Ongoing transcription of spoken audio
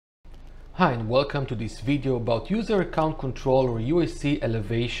Hi and welcome to this video about user account control or UAC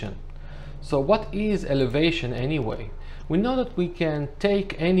Elevation. So what is Elevation anyway? We know that we can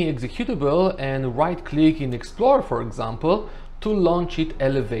take any executable and right click in Explorer, for example, to launch it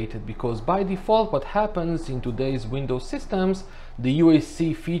elevated, because by default what happens in today's Windows systems, the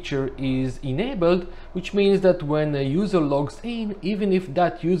UAC feature is enabled, which means that when a user logs in, even if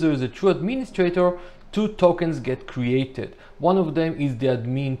that user is a true administrator, two tokens get created. One of them is the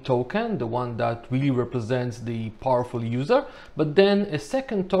admin token, the one that really represents the powerful user, but then a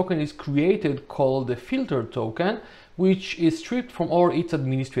second token is created called the filter token, which is stripped from all its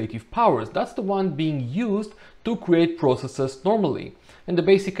administrative powers. That's the one being used to create processes normally. And the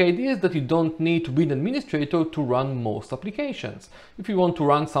basic idea is that you don't need to be an administrator to run most applications. If you want to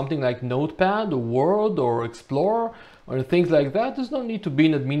run something like Notepad or Word or Explorer or things like that, there's no need to be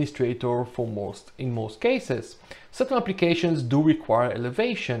an administrator in most cases. Certain applications do require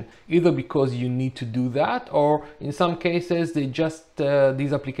elevation, either because you need to do that, or in some cases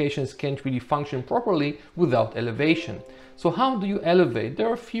these applications can't really function properly without elevation. So how do you elevate? There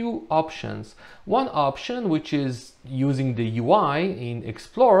are a few options. One option, which is using the UI in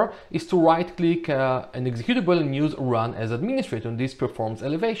Explorer, is to right-click an executable and use Run as Administrator, and this performs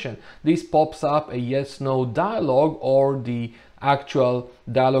elevation. This pops up a yes/no dialog, or the actual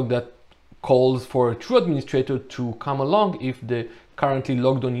dialog that calls for a true administrator to come along if the currently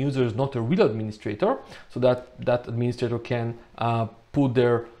logged on user is not a real administrator, so that administrator can put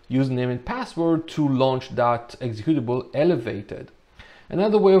their username and password to launch that executable elevated.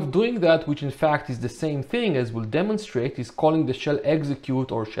 Another way of doing that, which in fact is the same thing as we'll demonstrate, is calling the shell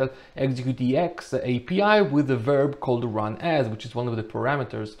execute or shell execute ex API with a verb called run as, which is one of the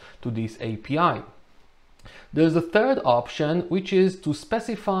parameters to this API. There's a third option, which is to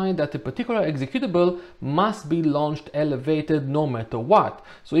specify that a particular executable must be launched elevated no matter what.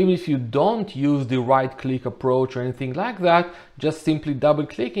 So even if you don't use the right-click approach or anything like that, just simply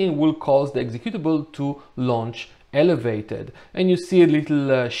double-clicking will cause the executable to launch elevated. And you see a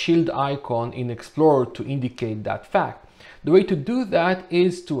little shield icon in Explorer to indicate that fact. The way to do that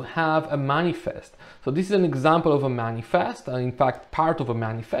is to have a manifest. So this is an example of a manifest, in fact part of a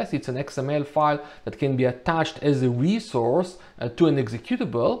manifest. It's an XML file that can be attached as a resource to an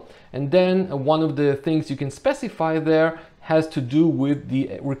executable, and then one of the things you can specify there has to do with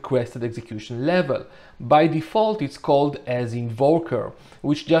the requested execution level. By default it's called as invoker,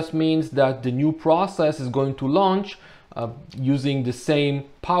 which just means that the new process is going to launch using the same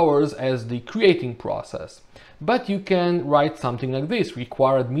powers as the creating process. But you can write something like this,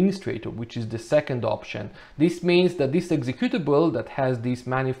 require administrator, which is the second option. This means that this executable that has this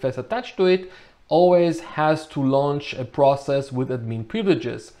manifest attached to it always has to launch a process with admin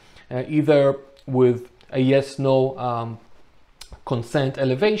privileges, either with a yes/no consent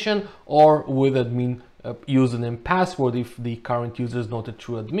elevation or with admin username password if the current user is not a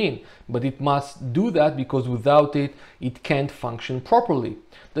true admin. But it must do that because without it, it can't function properly.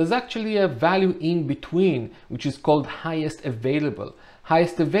 There's actually a value in between, which is called highest available.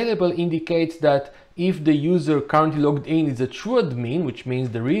 Highest available indicates that if the user currently logged in is a true admin, which means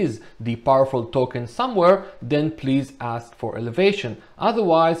there is the powerful token somewhere, then please ask for elevation.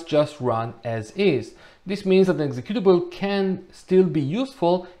 Otherwise, just run as is. This means that an executable can still be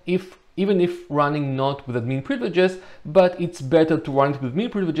useful even if running not with admin privileges, but it's better to run it with admin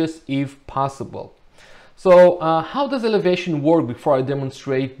privileges if possible. So how does elevation work before I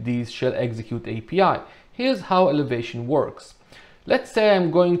demonstrate this shell execute API? Here's how elevation works. Let's say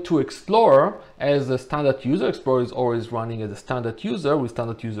I'm going to Explorer as a standard user. Explorer is always running as a standard user with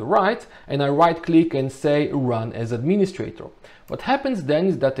standard user rights, and I right click and say run as administrator. What happens then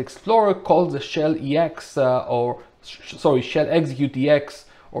is that Explorer calls the shell shell execute ex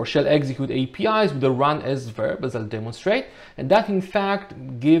or shell execute APIs with a run as verb, as I'll demonstrate, and that in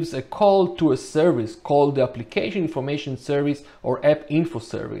fact gives a call to a service called the application information service or app info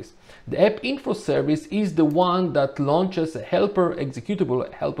service. The app info service is the one that launches a helper executable,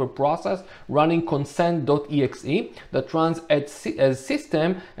 a helper process running consent.exe that runs as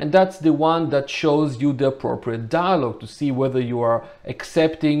system, and that's the one that shows you the appropriate dialog to see whether you are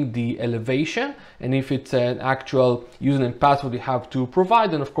accepting the elevation, and if it's an actual username and password you have to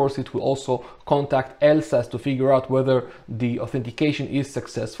provide, and of course it will also contact LSAS to figure out whether the authentication is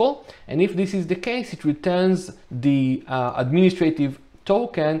successful, and if this is the case, it returns the administrative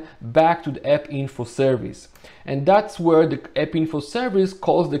token back to the app info service. And that's where the app info service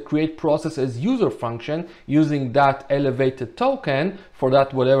calls the create process as user function using that elevated token for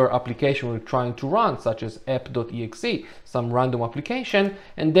that whatever application we're trying to run, such as app.exe, some random application.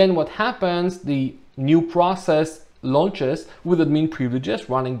 And then what happens, the new process launches with admin privileges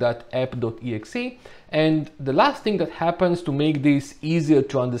running that app.exe. And the last thing that happens to make this easier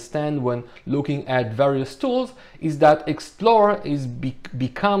to understand when looking at various tools is that Explorer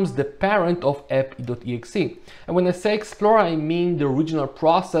becomes the parent of app.exe. And when I say Explorer, I mean the original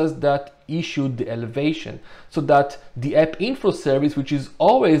process that issued the elevation, so that the app info service, which is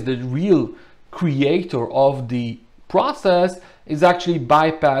always the real creator of the process, is actually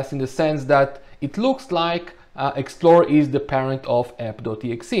bypassed in the sense that it looks like Explorer is the parent of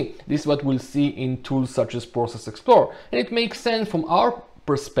app.exe. This is what we'll see in tools such as Process Explorer. And it makes sense from our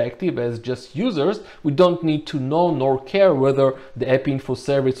perspective as just users. We don't need to know nor care whether the app info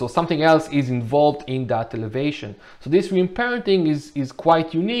service or something else is involved in that elevation. So this reparenting is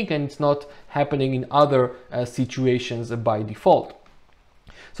quite unique, and it's not happening in other situations by default.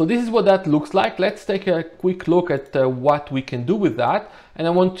 So this is what that looks like. Let's take a quick look at what we can do with that. And I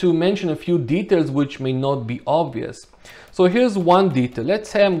want to mention a few details which may not be obvious. So here's one detail. Let's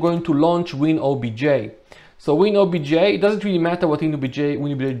say I'm going to launch WinObj. So WinObj, it doesn't really matter what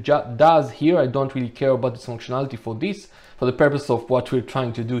WinObj does here. I don't really care about this functionality for the purpose of what we're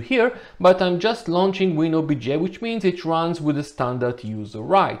trying to do here, but I'm just launching WinObj, which means it runs with a standard user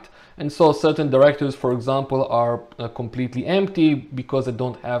right. And so certain directories, for example, are completely empty because they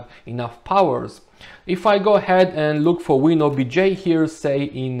don't have enough powers. If I go ahead and look for WinObj here, say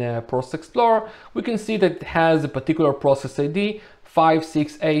in Process Explorer, we can see that it has a particular process ID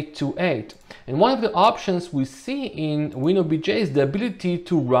 56828. And one of the options we see in WinObj is the ability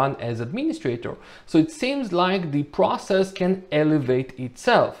to run as administrator. So it seems like the process can elevate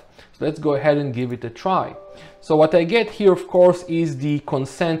itself. So let's go ahead and give it a try. So what I get here, of course, is the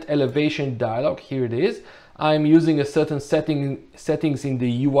consent elevation dialog. Here it is. I'm using a certain settings in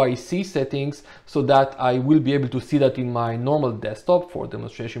the UAC settings so that I will be able to see that in my normal desktop for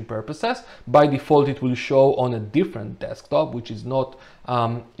demonstration purposes. By default, it will show on a different desktop, which is not,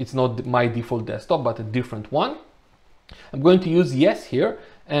 it's not my default desktop, but a different one. I'm going to use yes here,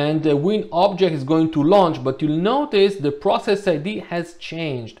 and the WinObj is going to launch, but you'll notice the process ID has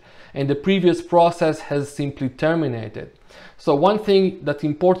changed and the previous process has simply terminated. So one thing that's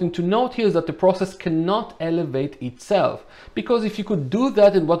important to note here is that the process cannot elevate itself, because if you could do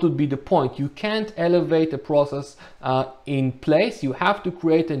that, then what would be the point? You can't elevate a process in place. You have to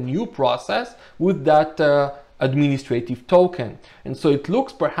create a new process with that administrative token. And so it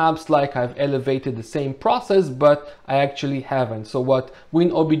looks perhaps like I've elevated the same process, but I actually haven't. So what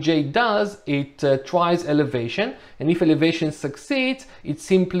WinObj does, it tries elevation, and if elevation succeeds, it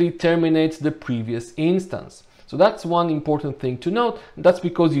simply terminates the previous instance. So that's one important thing to note. That's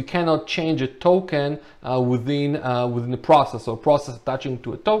because you cannot change a token within the process. So a process attaching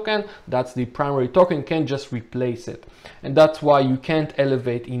to a token, that's the primary token, you can't just replace it. And that's why you can't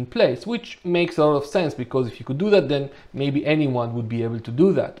elevate in place, which makes a lot of sense, because if you could do that, then maybe anyone would be able to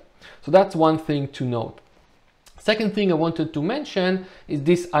do that. So that's one thing to note. Second thing I wanted to mention is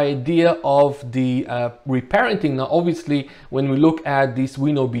this idea of the reparenting. Now, obviously, when we look at this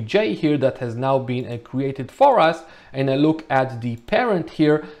WinObj here that has now been created for us, and I look at the parent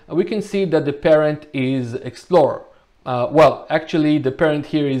here, we can see that the parent is Explorer. Well, actually, the parent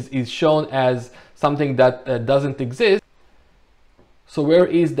here is shown as something that doesn't exist. So where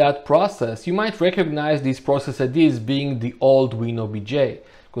is that process? You might recognize this process ID as being the old WinObj,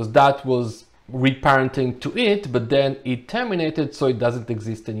 because that was reparenting to it, but then it terminated, so it doesn't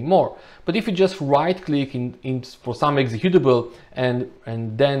exist anymore. But if you just right click in for some executable and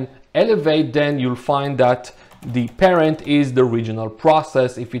then elevate, then you'll find that the parent is the original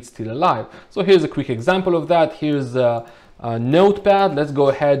process if it's still alive. So here's a quick example of that. Here's a Notepad. Let's go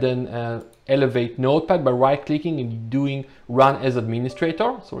ahead and elevate Notepad by right clicking and doing run as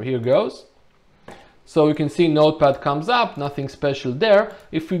administrator. So here goes. So you can see Notepad comes up, nothing special there.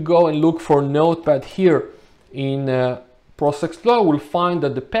 If we go and look for Notepad here in Process Explorer, we'll find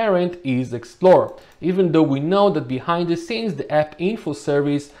that the parent is Explorer, even though we know that behind the scenes, the app info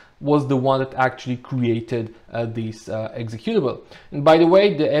service was the one that actually created this executable. And by the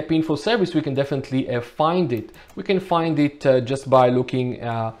way, the app info service, we can definitely find it. We can find it just by looking,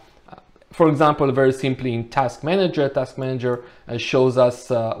 for example, very simply in Task Manager. Task Manager shows us,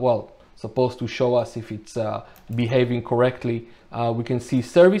 well, supposed to show us if it's behaving correctly. We can see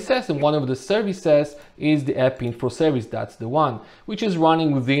services, and one of the services is the app info service. That's the one which is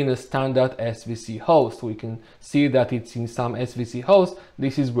running within a standard SVC host. We can see that it's in some SVC host.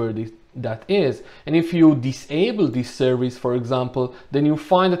 This is where that is. And if you disable this service, for example, then you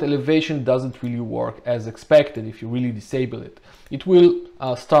find that elevation doesn't really work as expected. If you really disable it, it will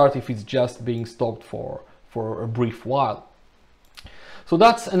start if it's just being stopped for a brief while. So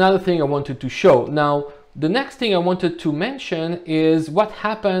that's another thing I wanted to show. Now, the next thing I wanted to mention is what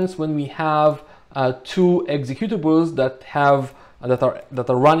happens when we have two executables that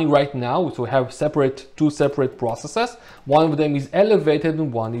are running right now. So we have two separate processes. One of them is elevated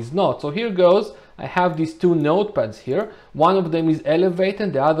and one is not. So here goes. I have these two notepads here. One of them is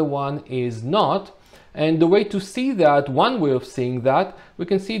elevated, the other one is not. And the way to see that, one way of seeing that, we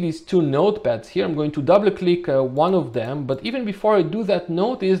can see these two notepads here. I'm going to double click one of them, but even before I do that,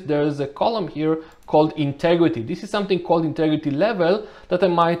 notice there's a column here called integrity. This is something called integrity level that I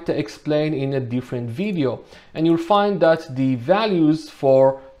might explain in a different video. And you'll find that the values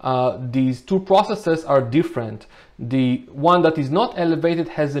for these two processes are different. The one that is not elevated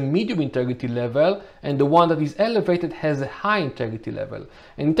has a medium integrity level, and the one that is elevated has a high integrity level.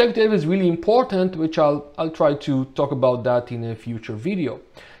 And integrity level is really important, which I'll try to talk about that in a future video.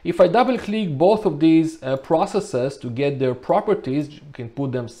 If I double click both of these processes to get their properties, you can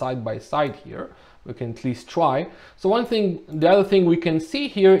put them side by side here. We can at least try. So the other thing we can see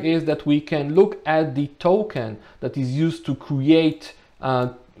here is that we can look at the token that is used to create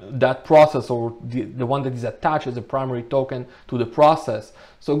that process, or the one that is attached as a primary token to the process.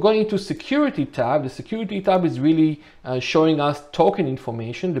 So going to security tab, the security tab is really showing us token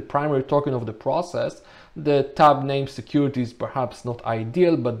information, the primary token of the process. The tab name security is perhaps not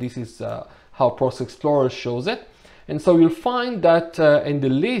ideal, but this is how Process Explorer shows it. And so you'll find that in the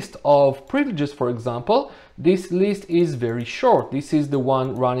list of privileges, for example, this list is very short. This is the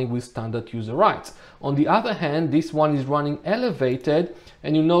one running with standard user rights. On the other hand, this one is running elevated,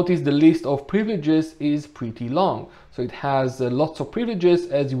 and you notice the list of privileges is pretty long. So it has lots of privileges,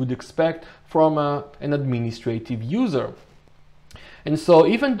 as you would expect from an administrative user. And so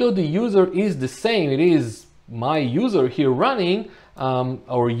even though the user is the same, it is my user here running,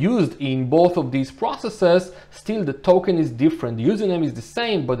 or used in both of these processes, still the token is different. The username is the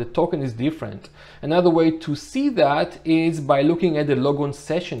same, but the token is different. Another way to see that is by looking at the logon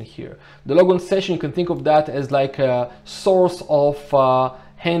session here. The logon session, you can think of that as like a source of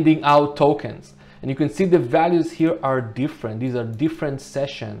handing out tokens. And you can see the values here are different. These are different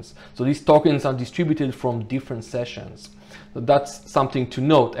sessions. So these tokens are distributed from different sessions. So that's something to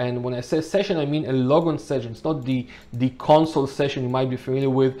note. And when I say session, I mean a logon session. It's not the console session you might be familiar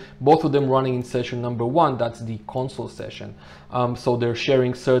with. Both of them running in session number 1. That's the console session. So they're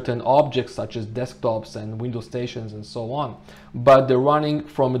sharing certain objects such as desktops and Windows stations and so on. But they're running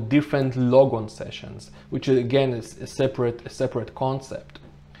from different logon sessions, which again is a separate concept.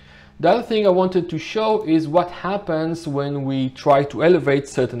 The other thing I wanted to show is what happens when we try to elevate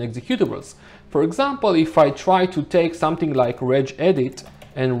certain executables. For example, if I try to take something like regedit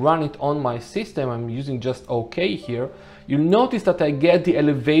and run it on my system, I'm using just OK here, you'll notice that I get the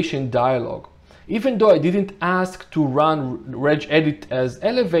elevation dialog. Even though I didn't ask to run regedit as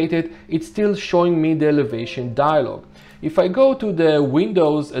elevated, it's still showing me the elevation dialog. If I go to the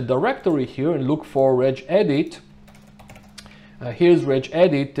Windows directory here and look for regedit, here's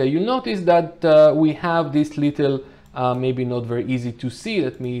regedit, you'll notice that we have this little maybe not very easy to see.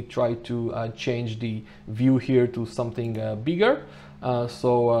 Let me try to change the view here to something bigger.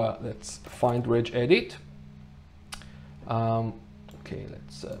 Let's find regedit. Okay,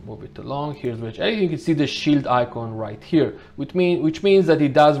 let's move it along. Here's regedit. You can see the shield icon right here, which means that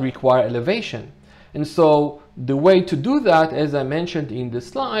it does require elevation. And so the way to do that, as I mentioned in the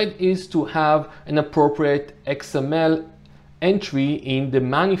slide, is to have an appropriate XML entry in the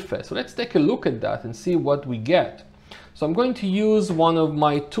manifest. So let's take a look at that and see what we get. So I'm going to use one of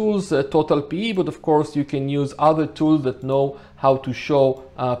my tools, Total PE, but of course you can use other tools that know how to show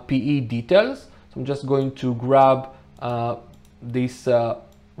PE details. So I'm just going to grab this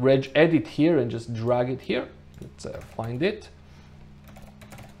regedit here and just drag it here. Let's find it.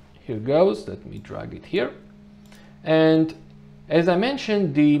 Here goes. Let me drag it here. And as I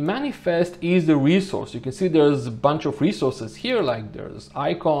mentioned, the manifest is a resource. You can see there's a bunch of resources here, like there's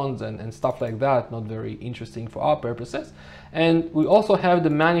icons and stuff like that, not very interesting for our purposes. And we also have the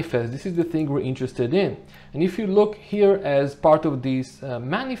manifest. This is the thing we're interested in. And if you look here as part of this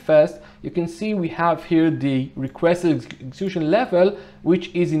manifest, you can see we have here the requested execution level,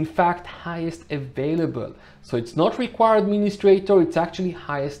 which is in fact highest available. So it's not required administrator, it's actually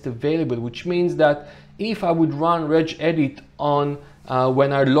highest available, which means that if I would run regedit on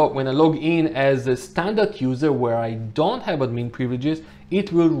when I log in as a standard user where I don't have admin privileges,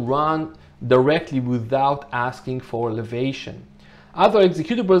 it will run directly without asking for elevation. Other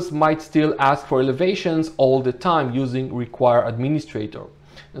executables might still ask for elevations all the time using require administrator.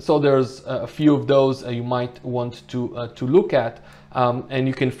 And so there's a few of those you might want to look at, and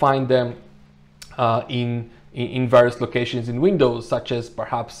you can find them in in various locations in Windows, such as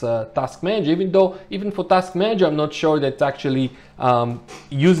perhaps Task Manager, even for Task Manager, I'm not sure that it's actually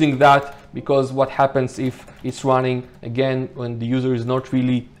using that, because what happens if it's running, again, when the user is not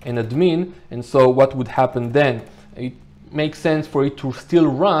really an admin, and so what would happen then? It makes sense for it to still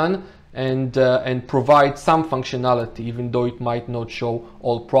run and provide some functionality, even though it might not show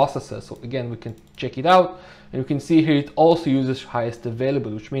all processes. So again, we can check it out, and you can see here it also uses highest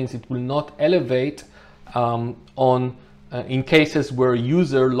available, which means it will not elevate in cases where a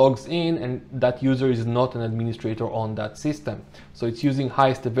user logs in and that user is not an administrator on that system. So it's using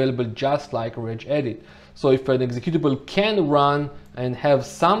highest available, just like regedit. So if an executable can run and have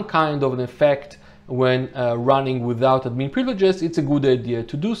some kind of an effect when running without admin privileges, it's a good idea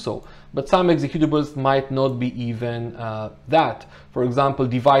to do so. But some executables might not be even that. For example,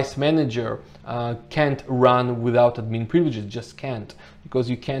 Device Manager can't run without admin privileges, just can't, because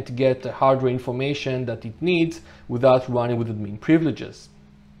you can't get the hardware information that it needs without running with admin privileges.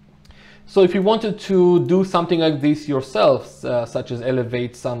 So if you wanted to do something like this yourself, such as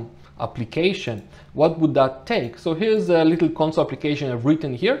elevate some application, what would that take? So here's a little console application I've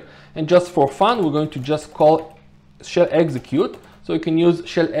written here, and just for fun, we're going to just call shell execute. So you can use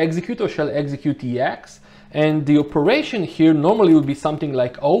shell execute or shell execute ex, and the operation here normally would be something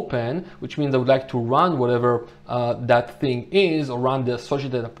like open, which means I would like to run whatever that thing is, or run the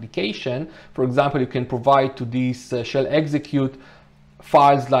associated application. For example, you can provide to this shell execute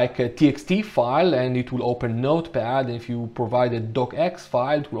files like a txt file, and it will open Notepad, and if you provide a docx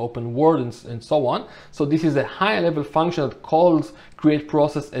file, it will open Word, and so on. So this is a high level function that calls create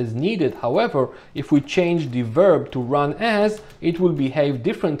process as needed. However, if we change the verb to run as, it will behave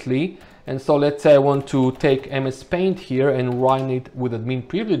differently. And so let's say I want to take MS Paint here and run it with admin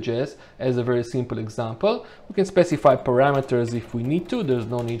privileges as a very simple example. We can specify parameters if we need to. There's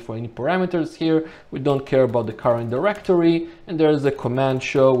no need for any parameters here. We don't care about the current directory. And there's a command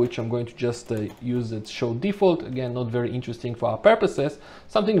show, which I'm going to just use as show default. Again, not very interesting for our purposes.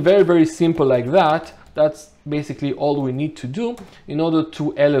 Something very, very simple like that. That's basically all we need to do in order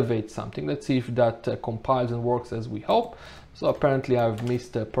to elevate something. Let's see if that compiles and works as we hope. So apparently I've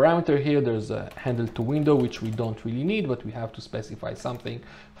missed a parameter here. There's a handle to window, which we don't really need, but we have to specify something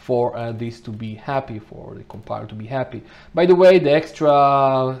for this to be happy, for the compiler to be happy. By the way, the extra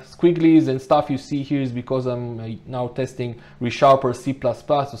squigglies and stuff you see here is because I'm now testing ReSharper C++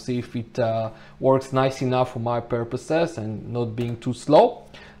 to see if it works nice enough for my purposes and not being too slow.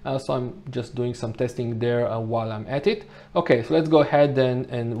 So I'm just doing some testing there while I'm at it. Okay, so let's go ahead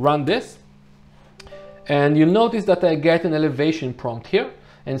and run this. And you'll notice that I get an elevation prompt here.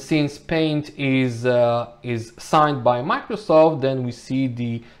 And since Paint is signed by Microsoft, then we see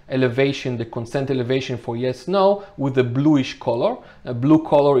the elevation, the consent elevation for yes, no, with a bluish color. A blue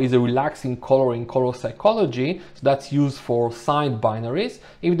color is a relaxing color in color psychology, so that's used for signed binaries.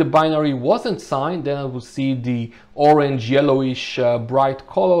 If the binary wasn't signed, then I would see the orange, yellowish, bright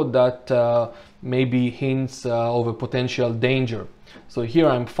color that maybe hints of a potential danger. So here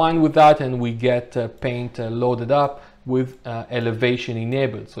I'm fine with that, and we get Paint loaded up with elevation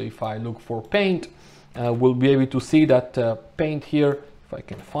enabled. So if I look for Paint, we'll be able to see that Paint here, if I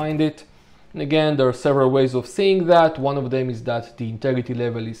can find it. And again, there are several ways of seeing that. One of them is that the integrity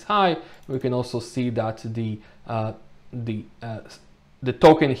level is high. We can also see that the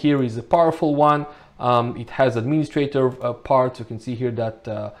token here is a powerful one. It has administrator parts. You can see here that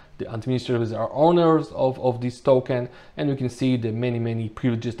the administrators are owners of this token, and you can see the many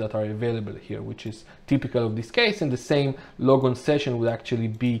privileges that are available here, which is typical of this case. And the same logon session would actually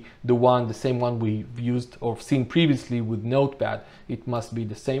be the same one we've used or seen previously with Notepad. It must be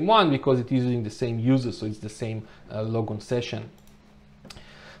the same one because it is using the same user, so it's the same logon session.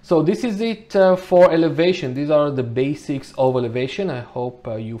 So this is it for elevation. These are the basics of elevation. I hope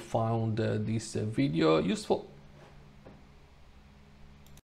you found this video useful.